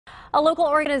A local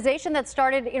organization that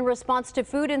started in response to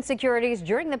food insecurities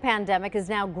during the pandemic has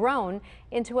now grown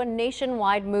into a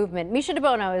nationwide movement. Misha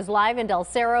DeBono is live in Del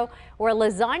Cerro, where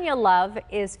Lasagna Love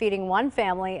is feeding one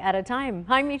family at a time.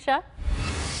 Hi, Misha.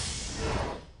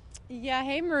 Yeah,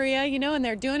 hey Maria, and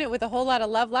they're doing it with a whole lot of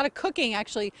love, a lot of cooking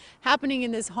actually happening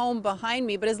in this home behind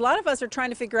me. But as a lot of us are trying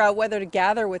to figure out whether to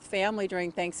gather with family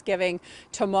during Thanksgiving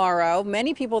tomorrow,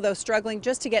 many people though struggling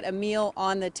just to get a meal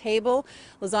on the table.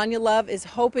 Lasagna Love is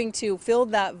hoping to fill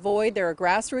that void. They're a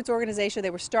grassroots organization. They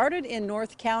were started in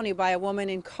North County by a woman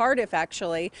in Cardiff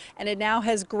actually, and it now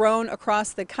has grown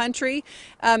across the country.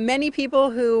 Many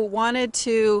people who wanted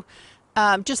to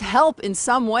just help in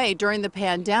some way during the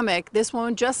pandemic. This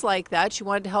woman, just like that, she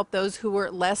wanted to help those who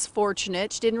were less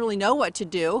fortunate. She didn't really know what to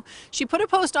do. She put a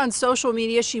post on social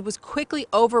media. She was quickly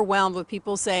overwhelmed with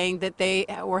people saying that they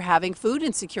were having food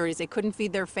insecurities. They couldn't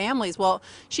feed their families. Well,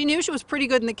 she knew she was pretty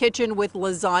good in the kitchen with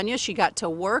lasagna. She got to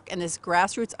work, and this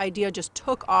grassroots idea just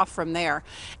took off from there.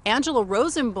 Angela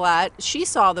Rosenblatt, she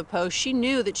saw the post. She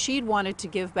knew that she'd wanted to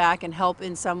give back and help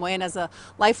in some way. And as a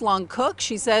lifelong cook,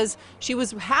 she says she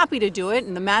was happy to do it,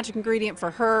 and the magic ingredient for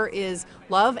her is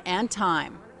love and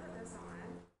time.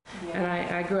 And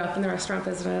I grew up in the restaurant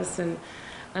business,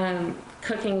 and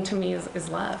cooking to me is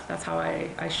love. That's how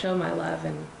I show my love,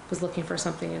 and was looking for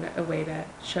something in a way to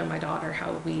show my daughter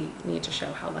how we need to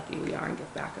show how lucky we are and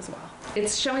give back as well.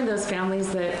 It's showing those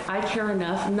families that I care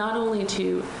enough not only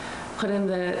to put in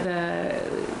the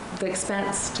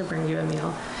expense to bring you a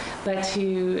meal, but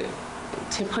to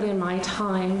put in my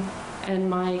time and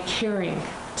my caring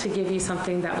to give you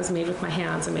something that was made with my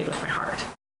hands and made with my heart.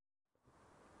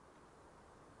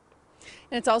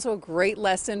 And it's also a great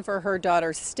lesson for her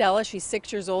daughter, Stella. She's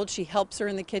 6 years old. She helps her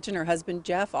in the kitchen. Her husband,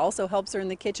 Jeff, also helps her in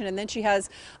the kitchen. And then she has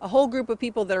a whole group of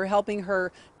people that are helping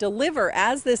her deliver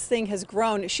as this thing has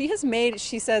grown. She has made,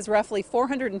 she says, roughly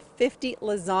 450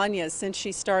 lasagnas since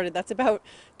she started. That's about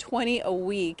 20 a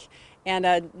week.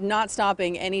 And not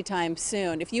stopping anytime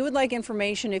soon. If you would like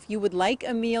information, if you would like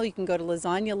a meal, you can go to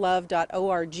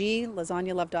lasagnalove.org,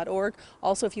 lasagnalove.org.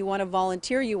 Also, if you want to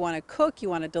volunteer, you want to cook, you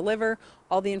want to deliver,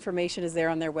 all the information is there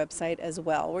on their website as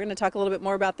well. We're going to talk a little bit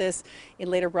more about this in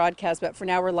later broadcasts, but for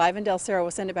now we're live in Del Cerro. We'll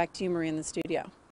send it back to you, Marie, in the studio.